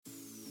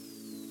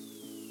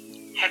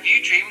Have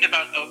you dreamed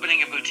about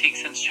opening a boutique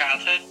since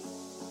childhood?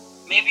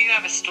 Maybe you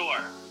have a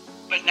store,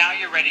 but now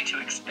you're ready to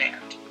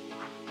expand.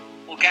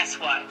 Well, guess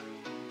what?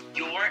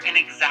 You're in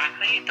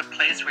exactly the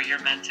place where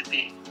you're meant to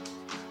be.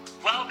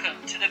 Welcome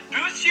to the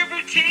Boost Your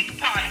Boutique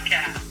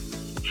podcast,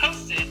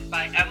 hosted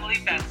by Emily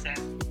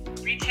Benson,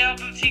 retail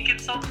boutique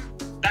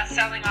consultant,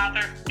 best-selling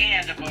author,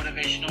 and a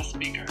motivational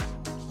speaker.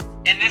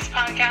 In this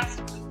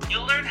podcast,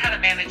 you'll learn how to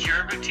manage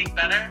your boutique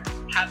better,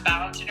 have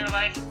balance in your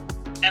life,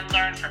 and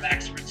learn from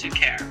experts who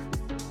care.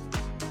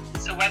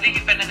 So whether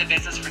you've been in the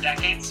business for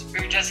decades or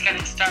you're just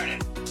getting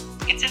started,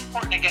 it's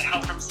important to get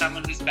help from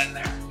someone who's been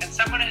there and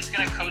someone who's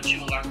going to coach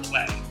you along the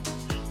way.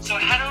 So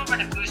head over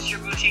to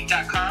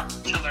boostyourboutique.com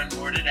to learn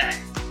more today.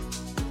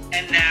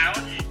 And now,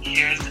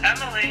 here's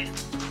Emily.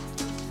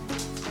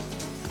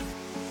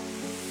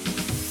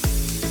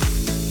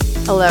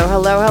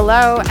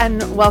 Hello,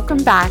 and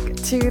welcome back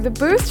to the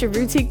Boost Your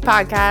Boutique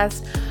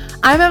podcast.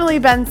 I'm Emily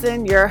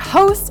Benson, your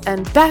host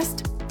and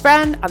best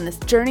friend on this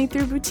journey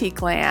through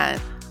boutique land.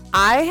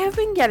 I have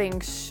been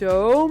getting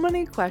so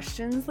many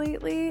questions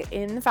lately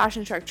in the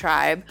Fashion Truck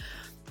Tribe,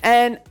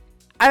 and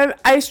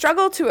I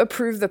struggle to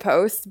approve the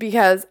posts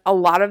because a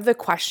lot of the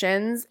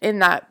questions in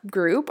that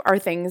group are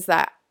things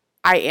that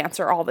I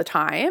answer all the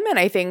time, and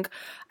I think,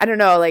 I don't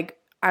know,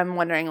 I'm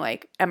wondering,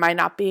 am I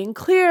not being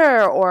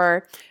clear,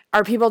 or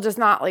are people just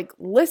not,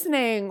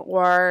 listening,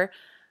 or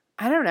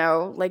I don't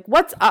know,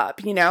 what's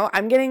up,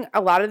 I'm getting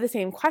a lot of the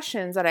same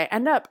questions that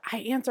I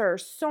answer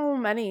so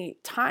many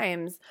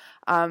times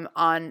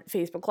on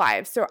Facebook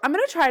Live. So I'm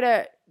going to try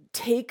to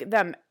take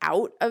them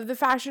out of the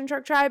Fashion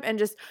Truck Tribe and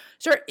just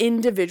start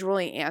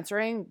individually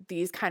answering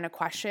these kind of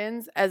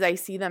questions as I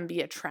see them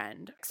be a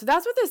trend. So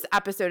that's what this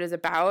episode is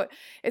about.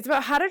 It's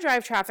about how to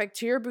drive traffic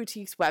to your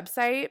boutique's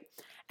website.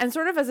 And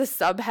sort of as a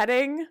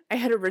subheading, I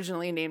had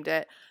originally named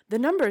it The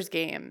Numbers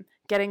Game,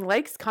 Getting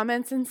Likes,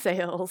 Comments, and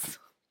Sales.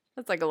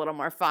 That's a little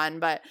more fun,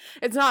 but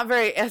it's not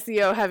very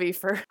SEO heavy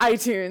for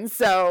iTunes.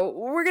 So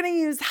we're going to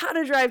use how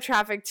to drive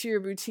traffic to your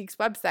boutique's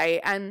website.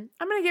 And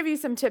I'm going to give you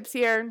some tips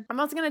here. I'm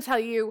also going to tell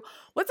you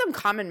what some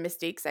common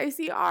mistakes I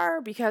see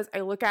are, because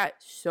I look at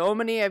so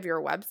many of your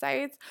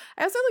websites.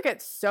 I also look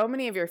at so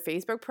many of your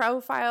Facebook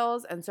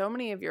profiles and so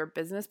many of your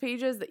business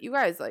pages that you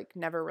guys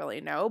never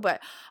really know.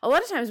 But a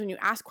lot of times when you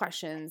ask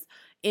questions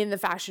in the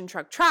Fashion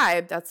Truck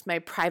Tribe, that's my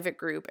private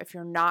group. If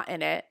you're not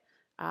in it,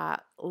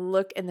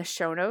 look in the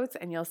show notes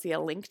and you'll see a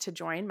link to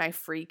join my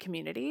free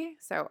community.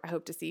 So I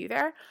hope to see you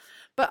there.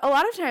 But a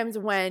lot of times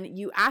when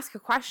you ask a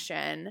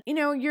question,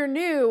 you're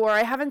new, or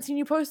I haven't seen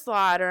you post a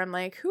lot, or I'm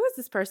like, who is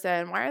this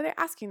person? Why are they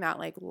asking that?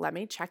 Let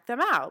me check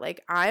them out.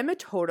 I'm a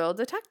total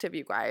detective,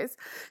 you guys.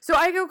 So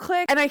I go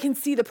click and I can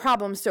see the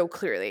problem so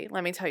clearly.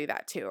 Let me tell you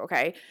that too.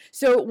 Okay.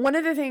 So one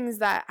of the things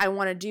that I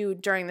want to do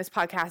during this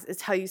podcast is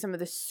tell you some of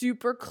the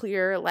super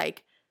clear,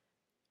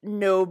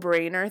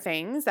 no-brainer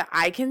things that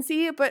I can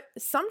see, but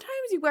sometimes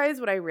you guys,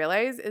 what I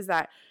realize is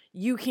that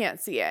you can't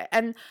see it.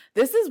 And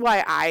this is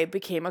why I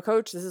became a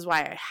coach. This is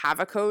why I have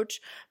a coach,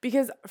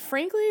 because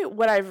frankly,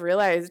 what I've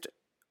realized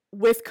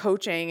with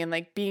coaching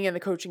and being in the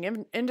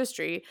coaching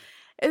industry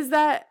is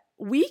that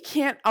we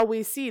can't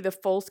always see the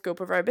full scope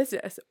of our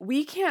business.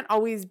 We can't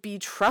always be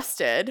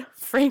trusted,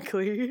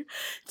 frankly,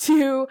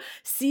 to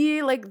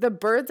see the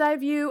bird's eye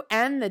view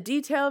and the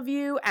detail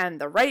view and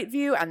the right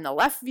view and the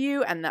left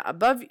view and the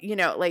above, you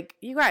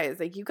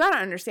guys, you got to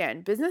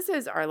understand,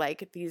 businesses are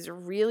these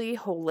really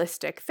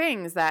holistic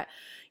things that,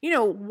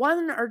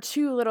 one or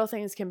two little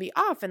things can be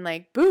off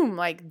and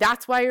boom,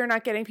 that's why you're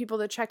not getting people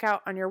to check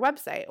out on your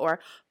website, or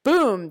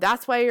boom,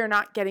 that's why you're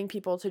not getting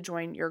people to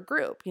join your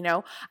group.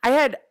 I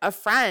had a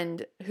friend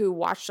who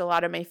watched a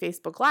lot of my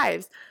Facebook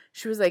Lives.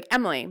 She was like,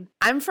 Emily,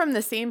 I'm from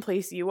the same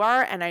place you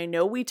are, and I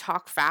know we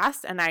talk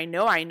fast, and I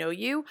know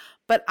you,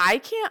 but I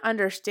can't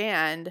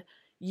understand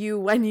you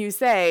when you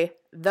say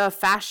the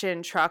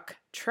Fashion Truck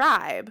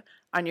Tribe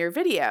on your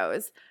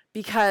videos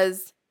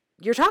because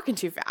you're talking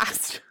too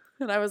fast.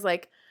 And I was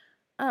like,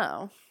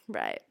 oh,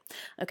 right.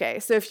 Okay,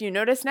 so if you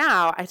notice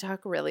now, I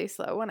talk really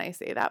slow when I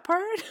say that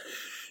part.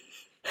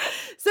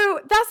 So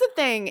that's the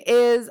thing,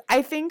 is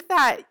I think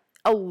that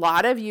a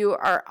lot of you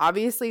are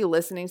obviously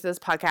listening to this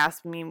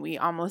podcast. I mean, we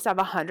almost have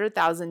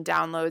 100,000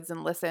 downloads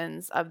and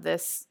listens of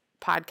this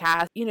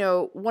podcast.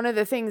 One of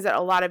the things that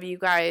a lot of you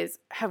guys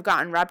have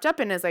gotten wrapped up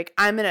in is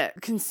I'm going to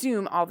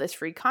consume all this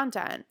free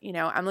content.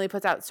 Emily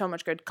puts out so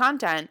much good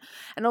content,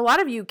 and a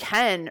lot of you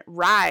can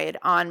ride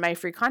on my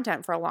free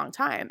content for a long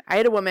time. I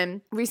had a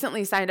woman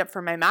recently signed up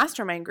for my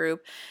mastermind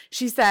group.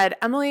 She said,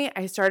 Emily,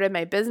 I started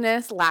my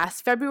business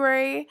last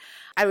February.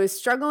 I was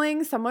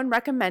struggling. Someone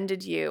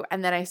recommended you.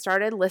 And then I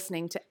started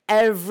listening to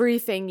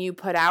everything you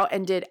put out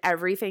and did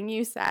everything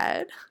you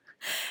said.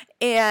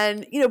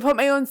 and, put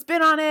my own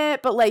spin on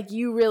it. But like,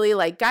 you really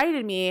like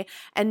guided me.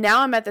 And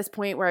now I'm at this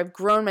point where I've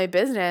grown my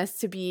business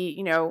to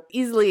be,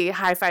 easily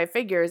high 5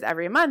 figures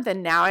every month.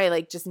 And now I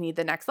like just need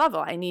the next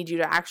level. I need you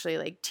to actually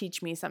like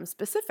teach me some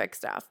specific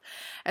stuff.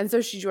 And so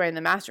she joined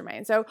the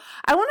mastermind. So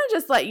I want to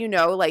just let you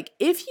know, like,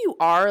 if you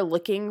are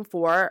looking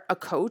for a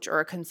coach or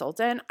a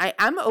consultant, I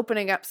am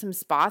opening up some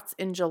spots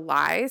in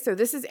July. So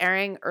this is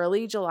airing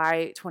early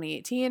July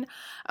 2018.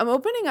 I'm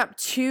opening up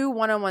 2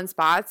 one-on-one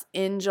spots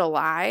in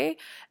July.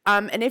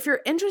 And if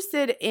you're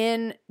interested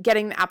in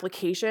getting the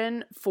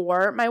application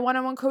for my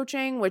one-on-one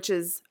coaching, which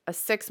is a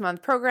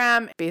 6-month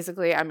program,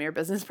 basically I'm your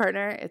business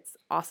partner. It's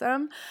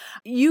awesome.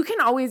 You can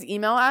always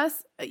email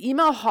us.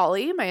 Email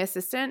Holly, my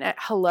assistant, at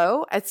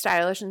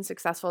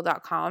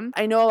hello@stylishandsuccessful.com.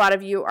 I know a lot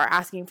of you are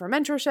asking for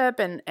mentorship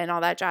and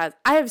all that jazz.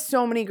 I have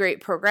so many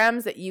great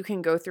programs that you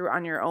can go through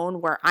on your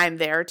own where I'm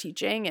there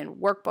teaching and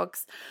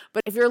workbooks.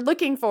 But if you're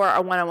looking for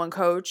a one-on-one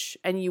coach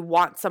and you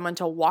want someone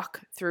to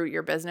walk through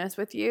your business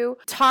with you,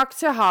 talk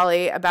to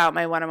Holly about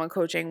my one-on-one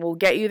coaching. We'll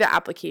get you the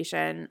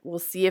application. We'll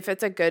see if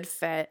it's a good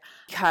fit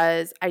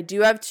because I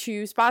do have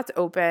 2 spots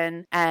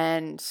open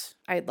and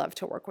I'd love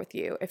to work with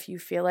you if you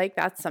feel like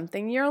that's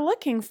something you're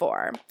looking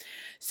for.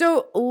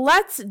 So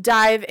let's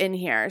dive in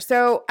here.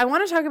 So I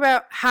want to talk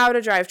about how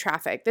to drive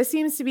traffic. This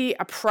seems to be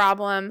a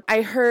problem.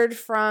 I heard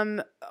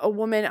from a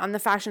woman on the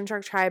Fashion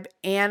Truck Tribe,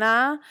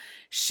 Anna.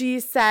 She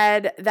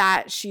said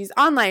that she's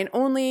online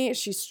only.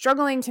 She's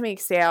struggling to make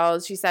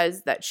sales. She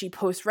says that she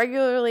posts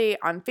regularly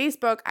on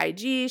Facebook,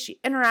 IG. She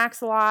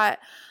interacts a lot.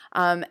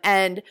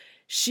 And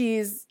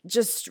she's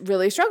just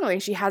really struggling.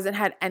 She hasn't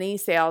had any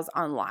sales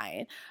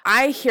online.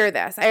 I hear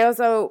this. I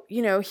also,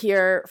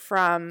 hear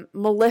from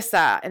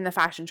Melissa in the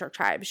Fashion Truck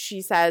Tribe.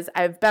 She says,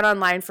 I've been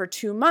online for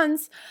 2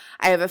 months.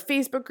 I have a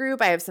Facebook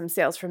group. I have some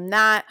sales from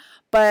that.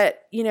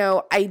 But,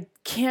 I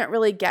can't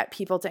really get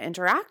people to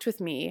interact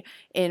with me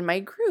in my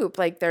group.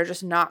 Like they're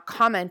just not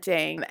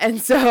commenting. And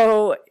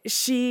so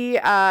she,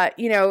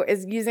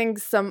 is using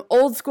some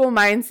old school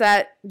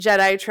mindset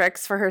Jedi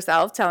tricks for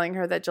herself, telling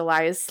her that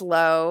July is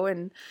slow.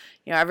 And,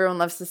 everyone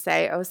loves to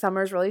say, oh,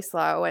 summer's really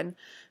slow. And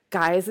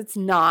guys, it's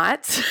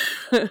not.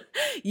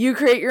 You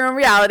create your own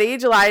reality.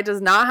 July does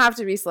not have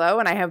to be slow.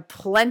 And I have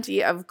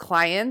plenty of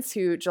clients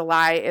who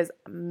July is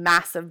a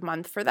massive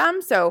month for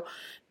them. So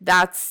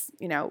that's,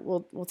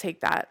 we'll take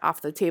that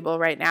off the table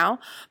right now.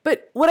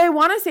 But what I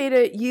want to say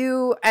to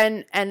you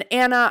and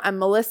Anna and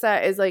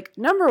Melissa is like,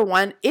 number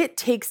one, it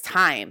takes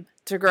time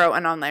to grow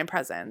an online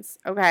presence.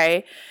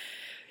 Okay.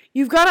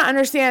 You've got to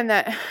understand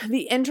that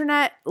the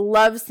internet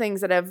loves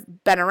things that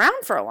have been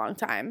around for a long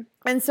time.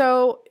 And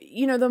so,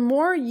 the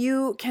more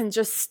you can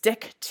just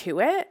stick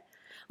to it,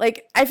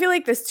 like I feel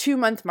like this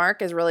 2-month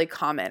mark is really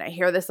common. I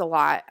hear this a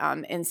lot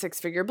in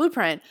 6-Figure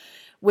Blueprint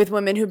with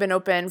women who've been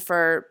open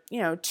for,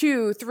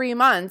 2-3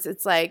 months.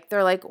 It's like,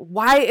 they're like,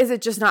 why is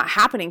it just not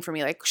happening for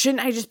me? Like,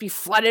 shouldn't I just be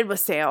flooded with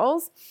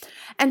sales?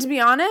 And to be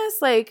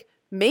honest, like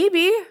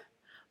maybe,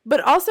 but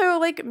also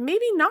like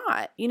maybe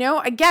not,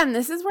 again,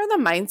 this is where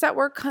the mindset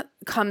work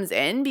comes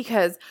in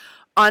because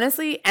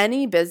honestly,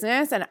 any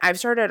business, and I've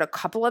started a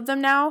couple of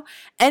them now,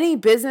 any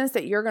business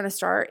that you're going to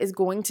start is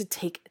going to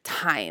take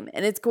time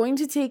and it's going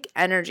to take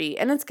energy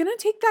and it's going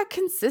to take that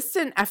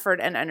consistent effort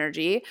and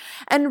energy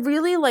and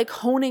really like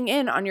honing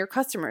in on your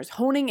customers,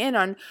 honing in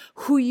on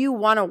who you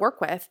want to work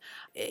with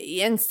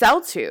and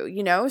sell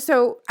to,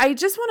 So I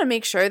just want to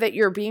make sure that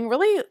you're being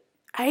really,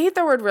 I hate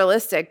the word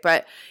realistic,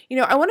 but,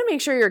 I want to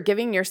make sure you're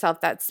giving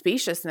yourself that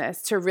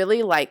spaciousness to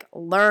really like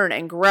learn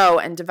and grow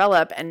and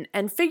develop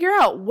and figure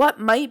out what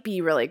might be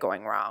really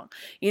going wrong.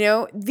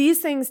 These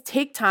things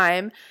take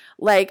time.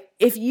 Like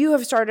if you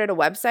have started a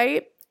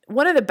website,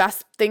 one of the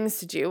best things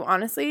to do,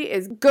 honestly,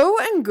 is go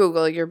and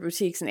Google your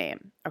boutique's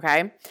name.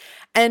 Okay.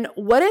 And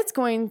what it's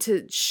going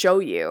to show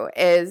you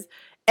is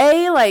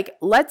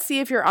let's see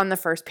if you're on the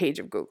first page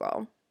of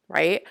Google,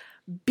 right?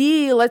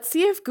 B, let's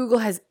see if Google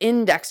has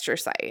indexed your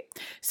site.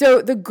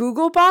 So the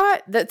Googlebot,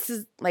 that's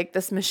like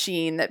this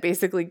machine that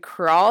basically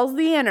crawls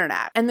the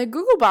internet. And the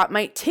Googlebot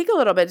might take a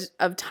little bit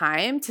of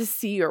time to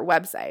see your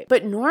website.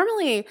 But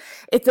normally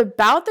it's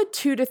about the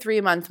 2 to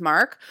 3 month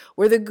mark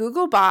where the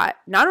Googlebot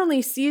not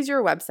only sees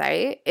your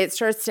website, it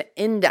starts to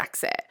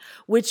index it,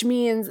 which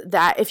means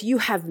that if you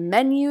have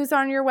menus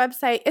on your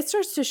website, it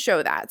starts to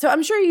show that. So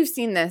I'm sure you've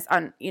seen this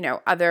on,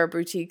 other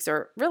boutiques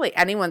or really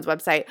anyone's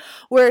website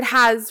where it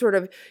has sort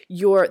of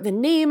the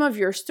name of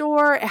your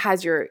store, it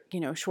has your,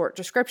 short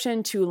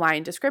description,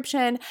 2-line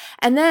description,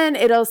 and then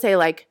it'll say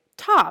like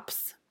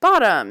tops,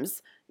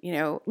 bottoms,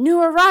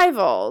 new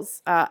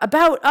arrivals,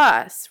 about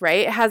us,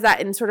 right? It has that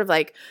in sort of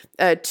like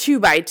a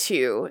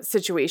 2x2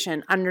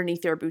 situation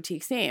underneath your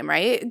boutique's name,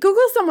 right?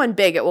 Google someone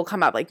big, it will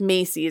come up like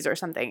Macy's or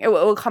something. It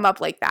will come up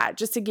like that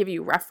just to give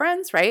you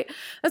reference, right?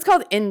 That's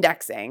called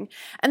indexing.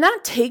 And that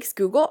takes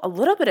Google a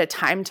little bit of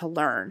time to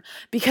learn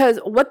because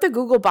what the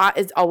Googlebot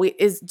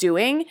is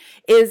doing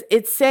is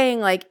it's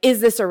saying like,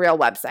 is this a real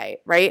website,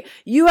 right?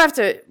 You have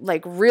to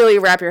like really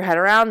wrap your head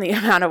around the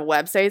amount of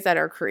websites that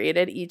are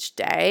created each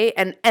day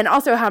and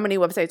also how many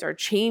websites are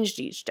changed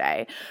each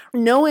day.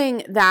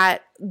 Knowing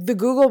that the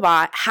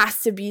Googlebot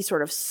has to be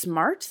sort of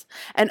smart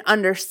and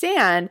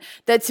understand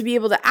that to be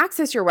able to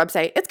access your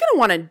website, it's going to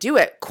want to do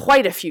it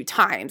quite a few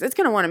times. It's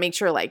going to want to make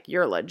sure like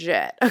you're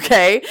legit.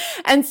 Okay.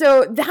 And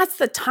so that's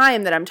the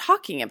time that I'm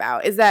talking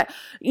about, is that,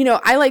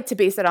 I like to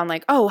base it on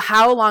like, oh,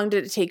 how long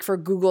did it take for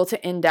Google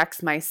to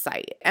index my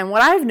site? And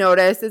what I've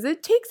noticed is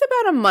it takes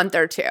about a month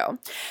or two.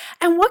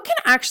 And what can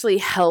actually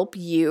help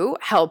you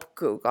help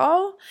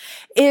Google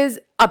is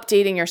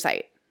updating your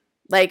site.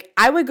 Like,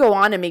 I would go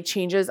on and make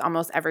changes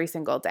almost every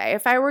single day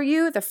if I were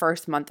you the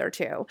first month or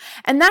two.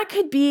 And that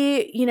could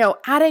be,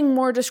 adding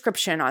more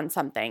description on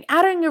something,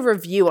 adding a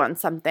review on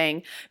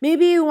something.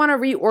 Maybe you want to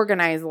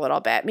reorganize a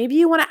little bit. Maybe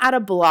you want to add a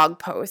blog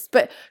post.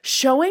 But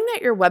showing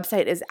that your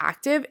website is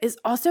active is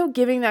also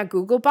giving that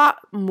Googlebot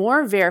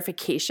more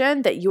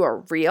verification that you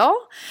are real,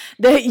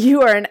 that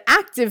you are an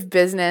active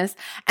business,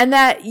 and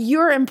that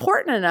you're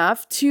important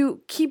enough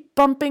to keep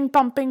bumping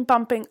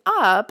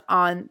up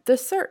on the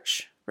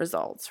search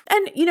results.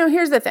 And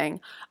here's the thing.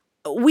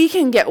 We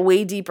can get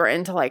way deeper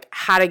into like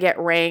how to get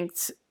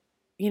ranked,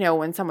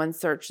 when someone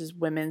searches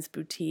women's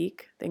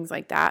boutique, things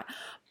like that.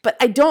 But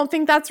I don't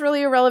think that's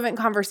really a relevant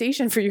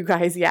conversation for you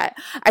guys yet.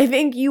 I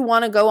think you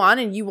want to go on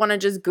and you want to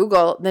just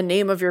Google the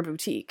name of your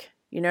boutique.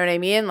 You know what I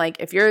mean? Like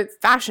if you're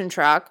Fashion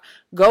Truck,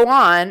 go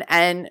on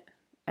and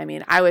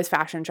I was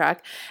Fashion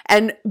Truck.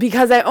 And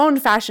because I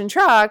owned Fashion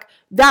Truck,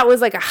 that was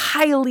like a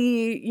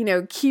highly,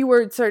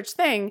 keyword search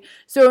thing.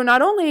 So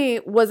not only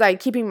was I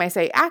keeping my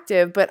site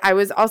active, but I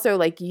was also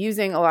like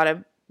using a lot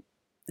of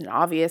an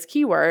obvious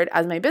keyword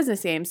as my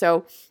business name.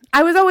 So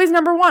I was always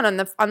number one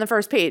on the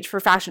first page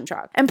for Fashion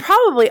Truck. And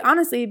probably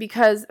honestly,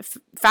 because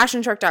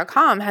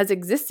fashiontruck.com has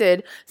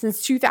existed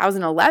since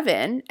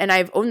 2011 and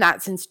I've owned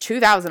that since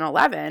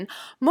 2011,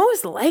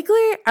 most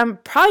likely I'm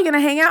probably going to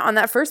hang out on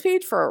that first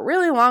page for a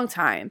really long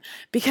time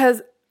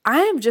because I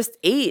am just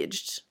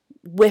aged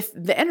with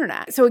the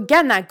internet. So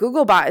again, that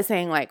Googlebot is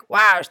saying like,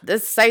 wow,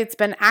 this site's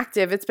been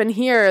active. It's been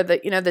here.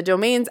 The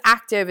domain's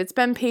active. It's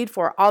been paid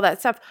for, all that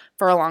stuff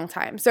for a long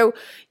time. So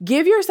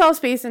give yourself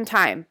space and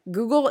time.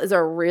 Google is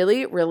a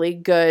really, really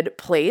good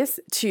place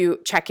to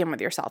check in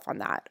with yourself on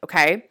that.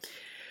 Okay.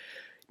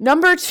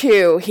 Number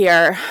 2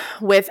 here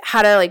with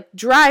how to like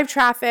drive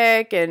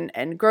traffic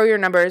and grow your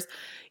numbers.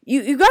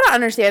 You got to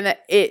understand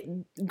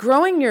that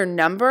growing your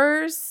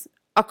numbers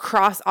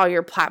across all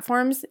your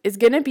platforms is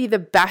going to be the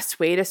best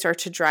way to start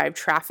to drive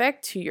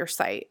traffic to your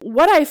site.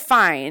 What I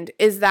find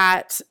is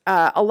that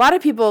a lot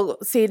of people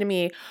say to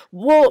me,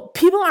 well,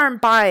 people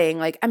aren't buying,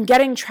 like I'm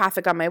getting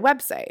traffic on my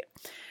website.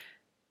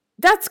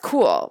 That's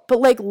cool, but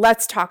like,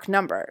 let's talk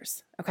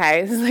numbers.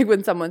 Okay. This is like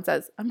when someone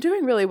says, I'm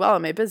doing really well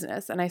in my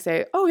business. And I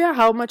say, oh yeah,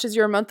 how much is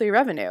your monthly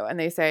revenue? And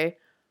they say,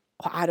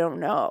 well, I don't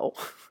know.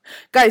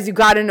 Guys, you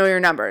got to know your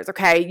numbers,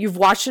 okay? You've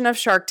watched enough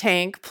Shark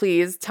Tank,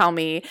 please tell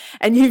me.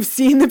 And you've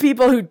seen the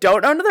people who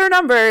don't know their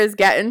numbers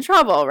get in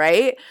trouble,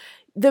 right?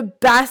 The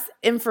best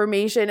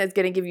information is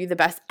going to give you the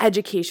best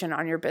education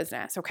on your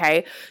business,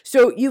 okay?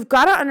 So you've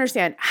got to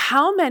understand,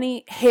 how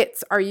many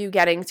hits are you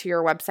getting to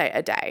your website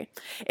a day?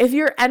 If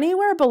you're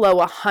anywhere below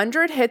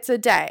 100 hits a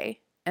day,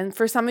 and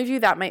for some of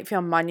you, that might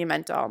feel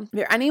monumental. If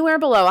you're anywhere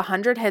below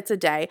 100 hits a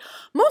day,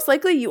 most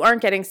likely you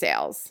aren't getting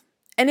sales.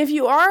 And if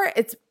you are,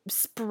 it's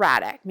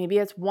sporadic. Maybe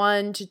it's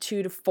 1 to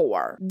 2 to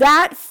 4.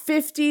 That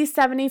 50,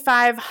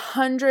 75,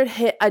 100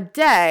 hit a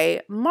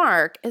day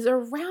mark is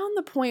around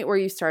the point where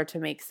you start to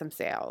make some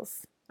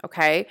sales.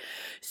 Okay.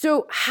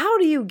 So how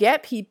do you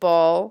get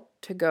people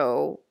to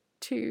go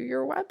to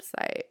your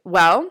website?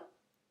 Well,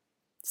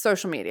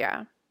 social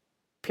media,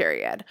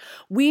 period.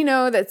 We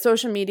know that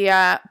social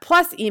media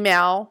plus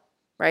email,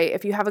 right?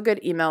 If you have a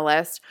good email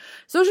list,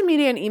 social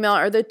media and email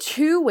are the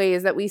 2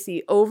 ways that we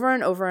see over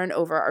and over and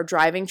over are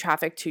driving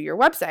traffic to your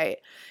website.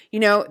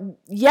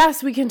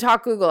 Yes, we can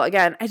talk Google.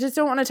 Again, I just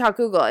don't want to talk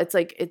Google. It's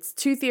like, it's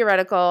too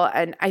theoretical.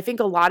 And I think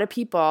a lot of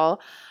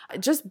people,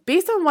 just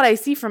based on what I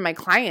see from my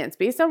clients,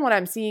 based on what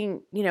I'm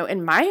seeing,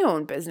 in my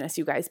own business,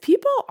 you guys,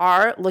 people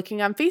are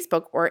looking on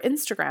Facebook or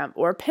Instagram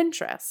or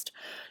Pinterest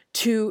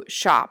to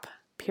shop.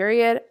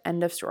 Period.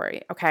 End of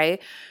story. Okay.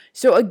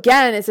 So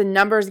again, it's a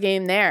numbers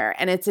game there,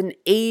 and it's an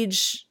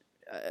age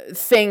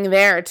thing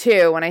there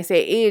too. When I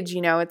say age,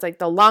 it's like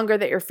the longer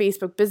that your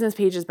Facebook business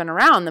page has been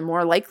around, the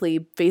more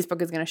likely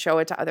Facebook is going to show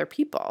it to other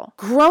people.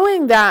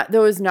 Growing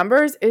those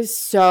numbers is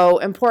so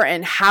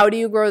important. How do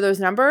you grow those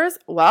numbers?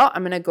 Well,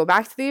 I'm going to go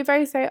back to the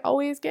advice I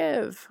always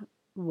give.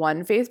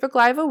 1 Facebook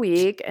Live a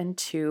week and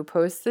 2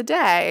 posts a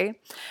day.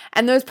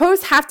 And those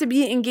posts have to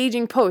be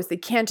engaging posts. They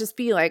can't just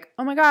be like,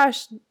 oh my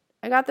gosh,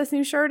 I got this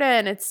new shirt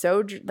in. It's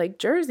so like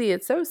jersey.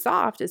 It's so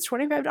soft. It's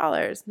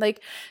 $25. Like,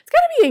 it's got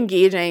to be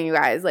engaging, you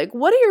guys. Like,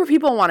 what do your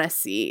people want to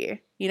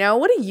see? You know,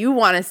 what do you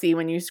want to see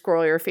when you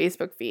scroll your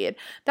Facebook feed?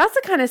 That's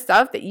the kind of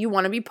stuff that you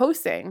want to be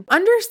posting.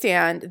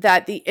 Understand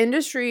that the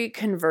industry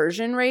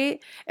conversion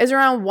rate is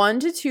around 1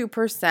 to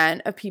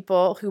 2% of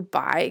people who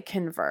buy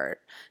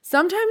convert.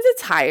 Sometimes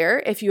it's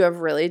higher if you have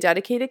really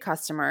dedicated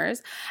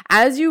customers.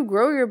 As you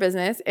grow your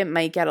business, it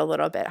might get a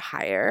little bit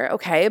higher,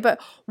 okay? But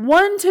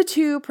 1 to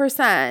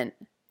 2%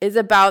 is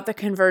about the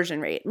conversion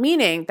rate,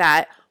 meaning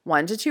that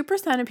 1 to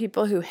 2% of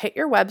people who hit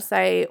your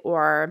website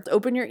or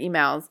open your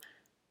emails,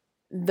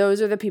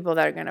 those are the people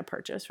that are going to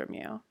purchase from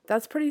you.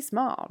 That's pretty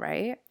small,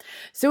 right?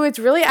 So it's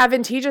really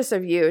advantageous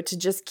of you to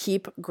just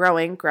keep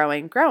growing,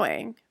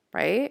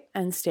 right?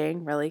 And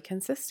staying really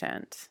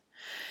consistent.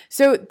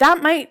 So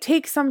that might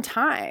take some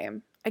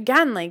time.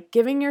 Again, like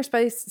giving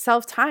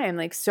yourself time.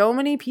 Like so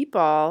many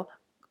people,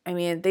 I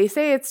mean, they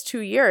say it's 2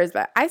 years,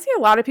 but I see a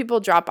lot of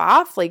people drop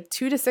off like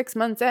 2 to 6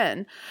 months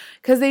in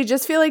because they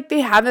just feel like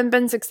they haven't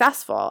been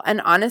successful. And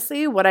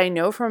honestly, what I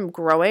know from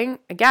growing,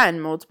 again,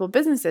 multiple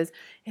businesses,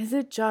 is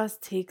it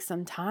just takes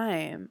some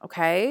time,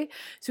 okay?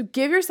 So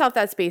give yourself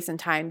that space and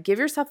time. Give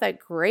yourself that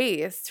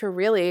grace to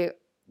really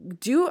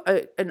do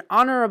an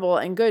honorable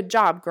and good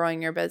job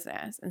growing your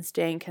business and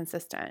staying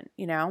consistent,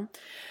 you know?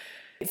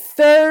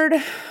 Third,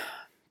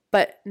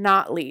 but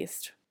not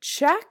least,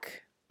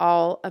 check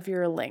all of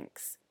your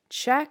links.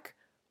 Check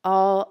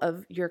all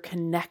of your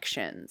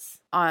connections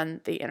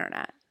on the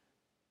internet.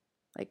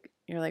 Like,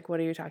 you're like, what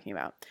are you talking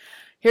about?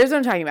 Here's what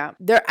I'm talking about.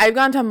 I've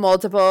gone to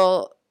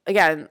multiple,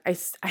 again, I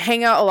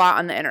hang out a lot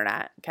on the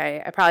internet,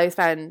 okay? I probably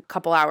spend a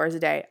couple hours a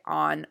day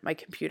on my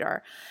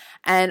computer.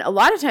 And a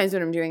lot of times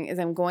what I'm doing is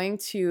I'm going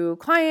to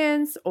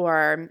clients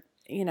or,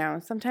 you know,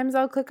 sometimes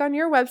I'll click on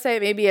your website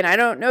maybe and I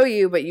don't know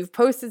you, but you've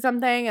posted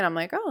something and I'm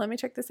like, oh, let me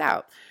check this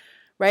out.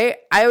 Right?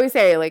 I always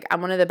say, like, I'm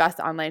one of the best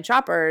online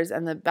shoppers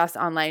and the best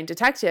online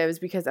detectives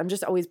because I'm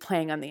just always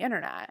playing on the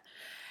internet.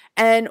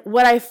 And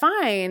what I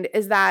find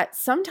is that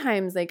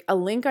sometimes, like, a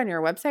link on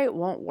your website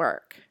won't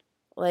work.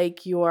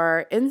 Like,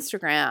 your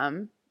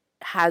Instagram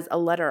has a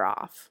letter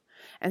off.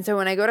 And so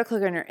when I go to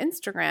click on your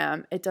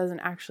Instagram, it doesn't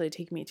actually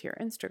take me to your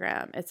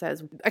Instagram. It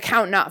says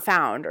account not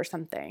found or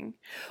something.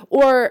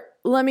 Or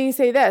let me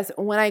say this,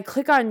 when I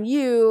click on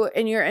you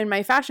and you're in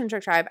my Fashion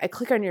Truck Tribe, I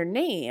click on your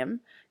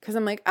name because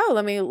I'm like, oh,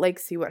 let me like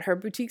see what her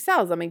boutique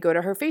sells. Let me go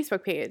to her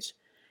Facebook page.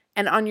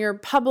 And on your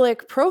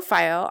public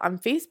profile on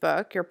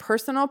Facebook, your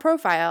personal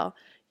profile,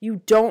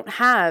 you don't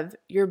have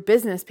your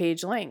business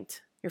page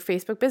linked. Your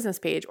Facebook business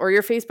page or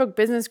your Facebook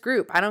business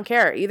group. I don't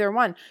care, either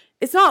one.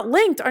 It's not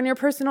linked on your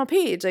personal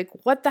page. Like,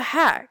 what the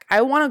heck?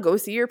 I want to go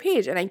see your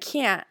page and I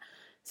can't.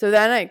 So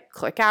then I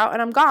click out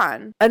and I'm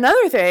gone.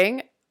 Another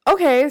thing,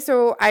 okay,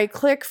 so I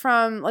click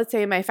from, let's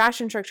say, my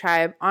Fashion Truck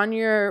Tribe on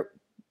your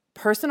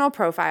personal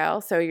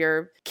profile, so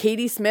your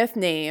Katie Smith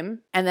name,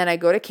 and then I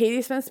go to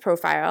Katie Smith's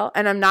profile,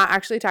 and I'm not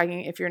actually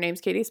talking, if your name's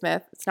Katie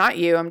Smith, it's not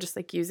you, I'm just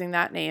like using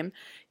that name.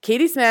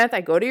 Katie Smith, I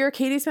go to your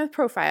Katie Smith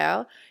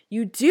profile,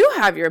 you do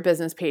have your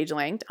business page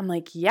linked. I'm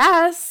like,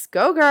 yes,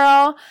 go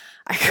girl.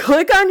 I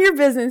click on your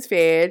business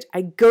page,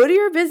 I go to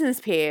your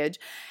business page,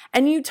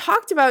 and you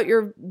talked about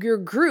your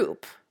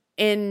group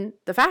in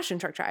the Fashion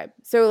Truck Tribe.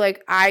 So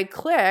like I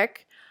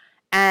click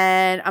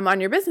and I'm on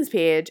your business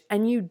page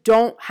and you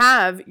don't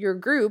have your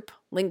group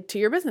linked to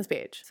your business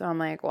page. So I'm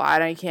like, well,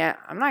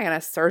 I'm not going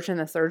to search in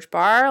the search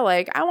bar.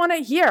 Like, I want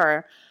it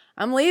here.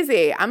 I'm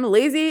lazy. I'm a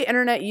lazy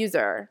internet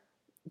user.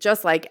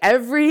 Just like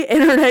every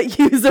internet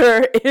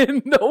user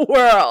in the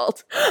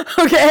world.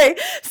 Okay.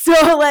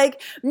 So like,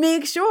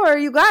 make sure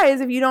you guys,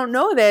 if you don't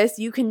know this,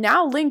 you can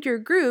now link your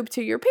group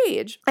to your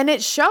page, and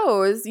it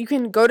shows, you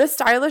can go to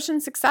Stylish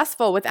and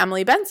Successful with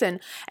Emily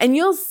Benson and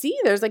you'll see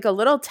there's like a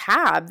little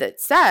tab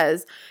that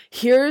says,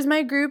 here's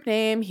my group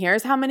name.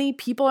 Here's how many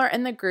people are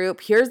in the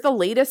group. Here's the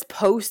latest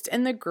post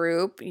in the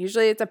group.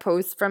 Usually it's a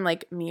post from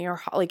like me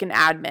or like an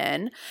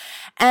admin.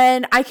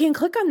 And I can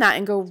click on that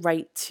and go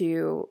right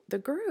to the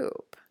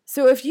group.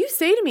 So if you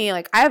say to me,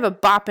 like, I have a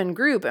boppin'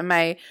 group and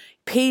my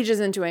page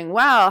isn't doing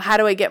well, how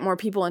do I get more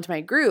people into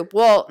my group?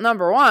 Well,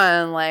 number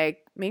one, like,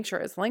 make sure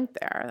it's linked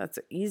there. That's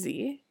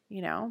easy,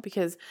 you know,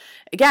 because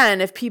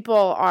again, if people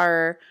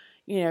are,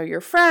 you know,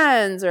 your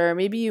friends, or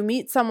maybe you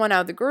meet someone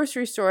out at the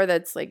grocery store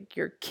that's like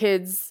your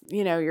kid's,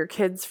 you know, your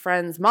kid's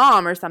friend's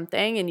mom or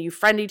something, and you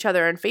friend each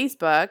other on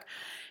Facebook,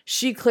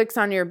 she clicks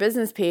on your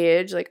business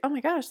page, like, oh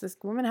my gosh, this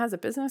woman has a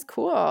business,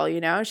 cool, you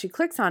know, she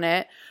clicks on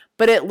it,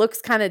 but it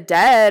looks kind of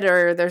dead,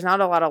 or there's not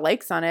a lot of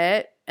likes on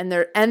it, and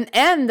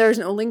there's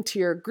no link to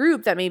your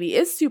group that maybe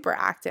is super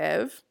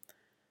active,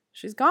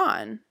 she's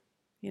gone,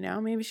 you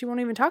know, maybe she won't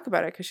even talk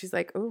about it because she's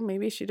like, oh,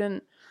 maybe she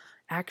didn't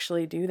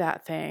actually do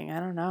that thing, I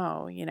don't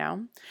know, you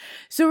know.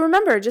 So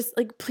remember, just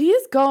like,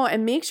 please go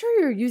and make sure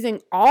you're using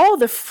all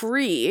the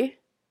free,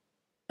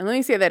 and let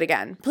me say that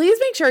again, please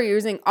make sure you're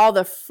using all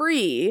the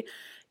free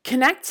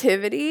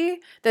connectivity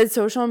that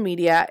social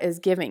media is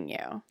giving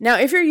you. Now,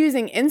 if you're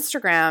using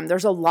Instagram,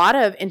 there's a lot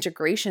of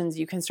integrations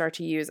you can start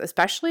to use,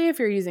 especially if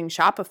you're using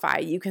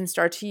Shopify. You can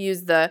start to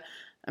use the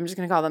I'm just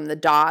going to call them the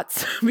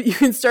dots, but you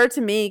can start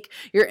to make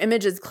your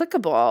images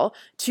clickable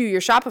to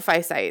your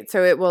Shopify site.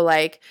 So it will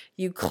like,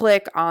 you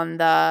click on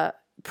the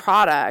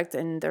product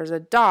and there's a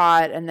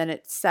dot and then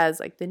it says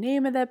like the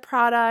name of the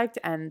product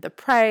and the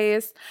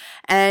price,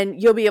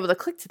 and you'll be able to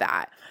click to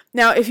that.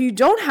 Now, if you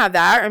don't have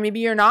that, or maybe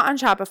you're not on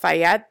Shopify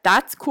yet,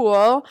 that's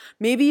cool.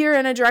 Maybe you're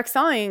in a direct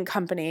selling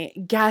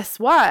company. Guess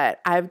what?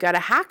 I've got a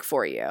hack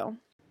for you.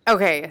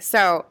 Okay,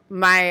 so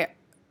my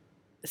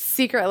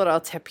secret little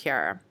tip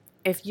here.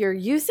 If you're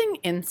using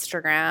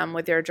Instagram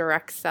with your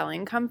direct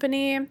selling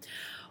company,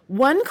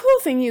 one cool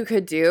thing you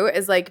could do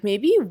is like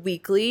maybe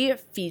weekly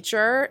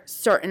feature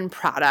certain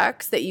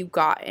products that you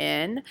got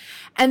in.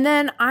 And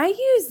then I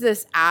use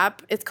this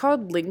app, it's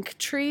called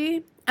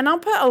Linktree, and I'll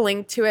put a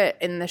link to it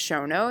in the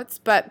show notes,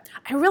 but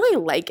I really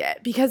like it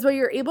because what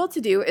you're able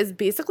to do is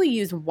basically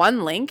use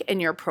one link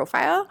in your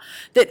profile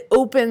that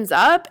opens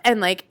up and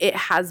like it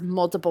has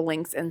multiple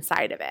links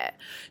inside of it.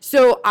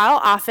 So I'll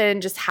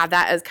often just have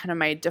that as kind of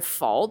my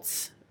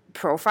default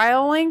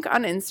profile link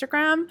on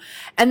Instagram,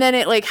 and then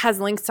it like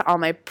has links to all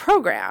my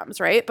programs,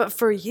 right? But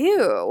for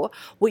you,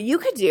 what you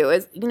could do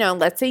is,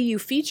 let's say you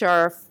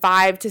feature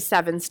 5 to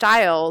 7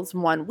 styles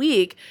one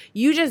week,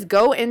 you just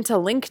go into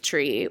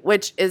Linktree,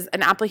 which is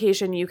an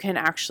application you can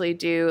actually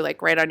do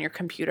like right on your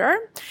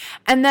computer,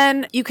 and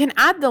then you can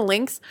add the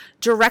links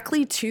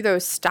directly to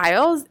those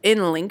styles in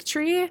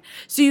Linktree,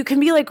 so you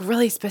can be like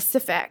really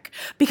specific.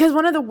 Because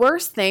one of the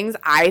worst things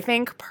I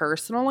think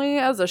personally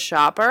as a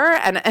shopper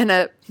and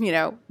a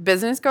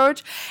business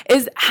coach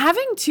is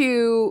having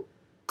to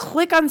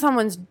click on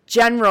someone's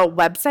general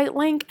website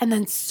link and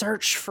then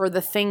search for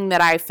the thing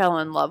that I fell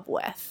in love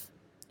with.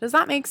 Does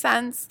that make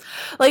sense?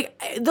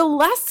 Like, the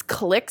less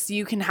clicks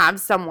you can have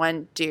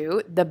someone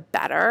do, the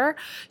better.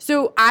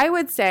 So I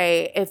would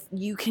say if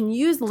you can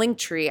use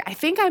Linktree, I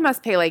think I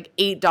must pay like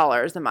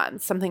 $8 a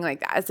month, something like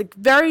that. It's a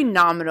very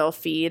nominal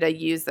fee to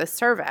use this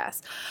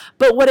service.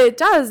 But what it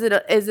does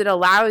is it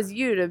allows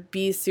you to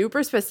be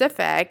super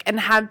specific and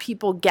have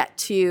people get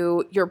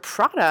to your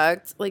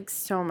product like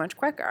so much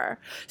quicker.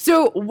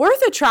 So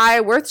worth a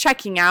try, worth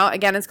checking out.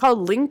 Again, it's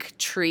called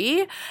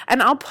Linktree,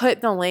 and I'll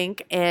put the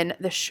link in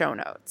the show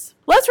notes.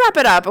 Let's wrap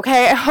it up,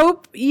 okay? I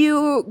hope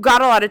you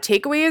got a lot of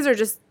takeaways or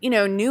just,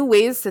 new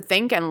ways to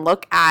think and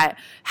look at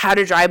how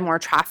to drive more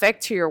traffic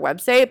to your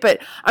website.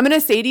 But I'm going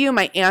to say to you,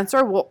 my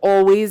answer will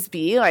always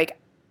be like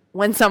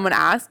when someone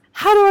asks,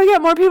 how do I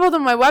get more people to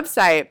my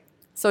website?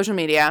 Social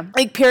media,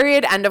 like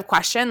period, end of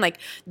question. Like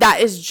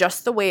that is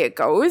just the way it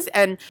goes.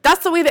 And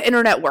that's the way the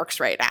internet works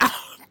right now.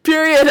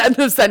 Period, end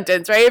of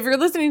sentence, right? If you're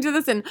listening to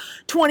this in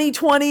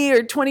 2020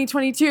 or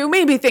 2022,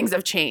 maybe things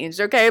have changed,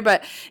 okay?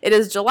 But it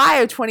is July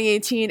of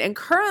 2018, and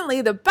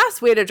currently the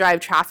best way to drive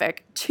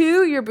traffic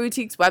to your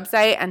boutique's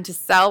website and to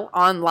sell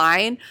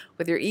online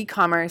with your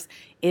e-commerce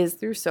is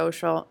through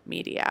social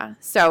media.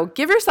 So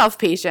give yourself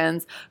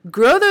patience,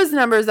 grow those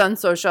numbers on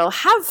social,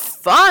 have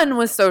fun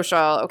with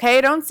social, okay?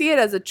 Don't see it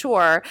as a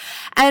chore,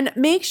 and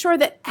make sure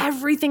that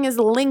everything is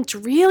linked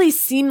really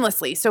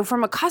seamlessly. So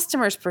from a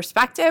customer's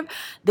perspective,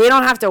 they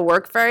don't have to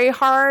work very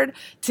hard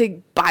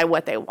to buy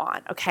what they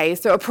want, okay?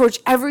 So approach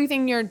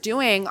everything you're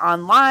doing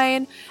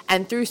online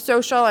and through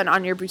social and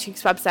on your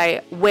boutique's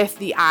website with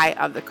the eye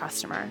of the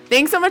customer.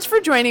 Thanks so much for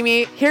joining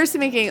me. Here's to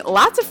making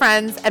lots of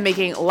friends and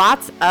making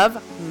lots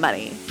of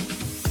money.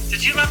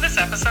 Did you love this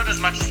episode as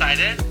much as I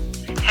did?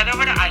 Head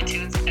over to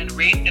iTunes and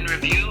rate and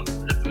review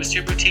the Boost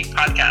Your Boutique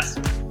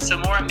podcast so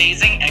more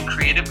amazing and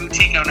creative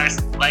boutique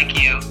owners like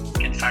you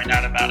can find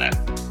out about it.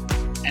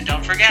 And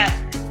don't forget,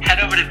 head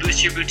over to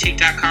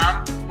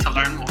boostyourboutique.com to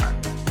learn more.